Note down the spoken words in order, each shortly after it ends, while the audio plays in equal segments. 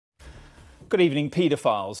Good evening,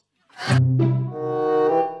 paedophiles. I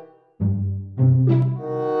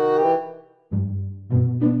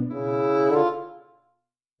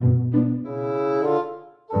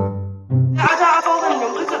don't have all the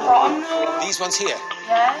numbers at the bottom though. These ones here?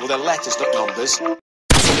 Yeah. Well, they're letters, not numbers.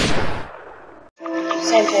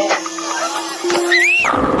 Same here.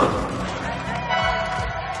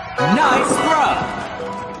 Nice throw!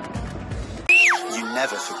 You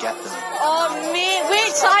never forget them. Oh, mate,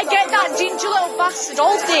 wait till I get that ginger little bastard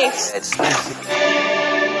all this.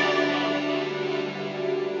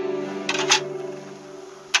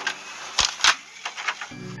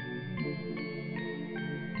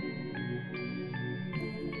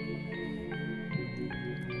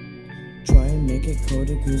 Try and make it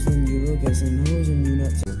colder, cause then you will get some holes and you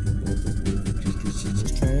not.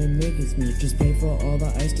 Try and make it smooth, just pay for all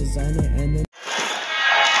the ice, design it, and then.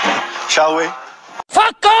 Shall we?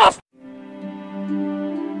 Fuck off!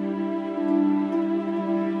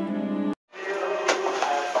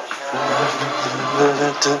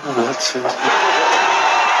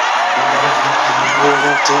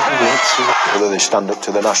 Whether they stand up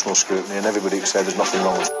to the national scrutiny, and everybody can say there's nothing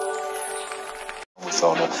wrong with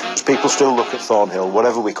Thornhill. People still look at Thornhill,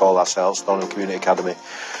 whatever we call ourselves, Thornhill Community Academy,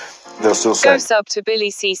 they'll still say... Go sub to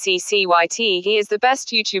Billy CCCYT, he is the best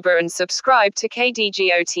YouTuber, and subscribe to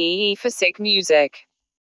KDGOTE for sick music.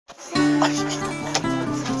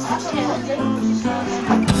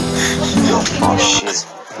 Oh shit,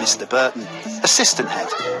 Mr. Burton, assistant head.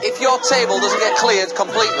 If your table doesn't get cleared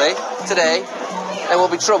completely today, there will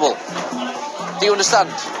be trouble. Do you understand?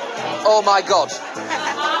 Oh my God.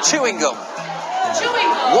 Chewing gum. Chewing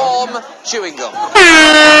gum? Warm chewing gum.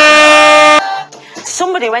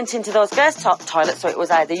 Somebody went into those girls' toilets, so it was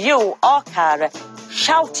either you or Cara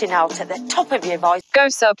shouting out at the top of your voice. Go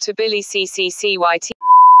sub to Billy CCCYT.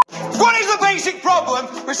 What is the basic problem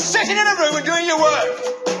with sitting in a room and doing your work?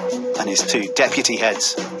 And his two deputy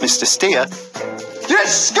heads, Mr. Steer. You're at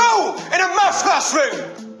school in a maths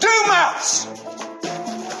classroom! Do maths!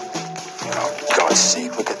 Oh, God's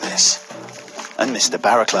sake, look at this. And Mr.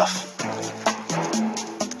 Barraclough.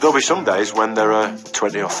 There'll be some days when there are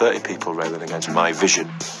 20 or 30 people railing against my vision.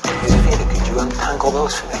 Could you untangle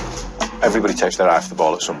those for me? Everybody takes their eye off the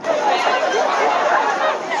ball at some point.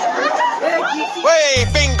 Hey,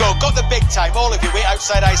 bingo, got the big time. All of you, wait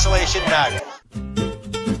outside isolation now.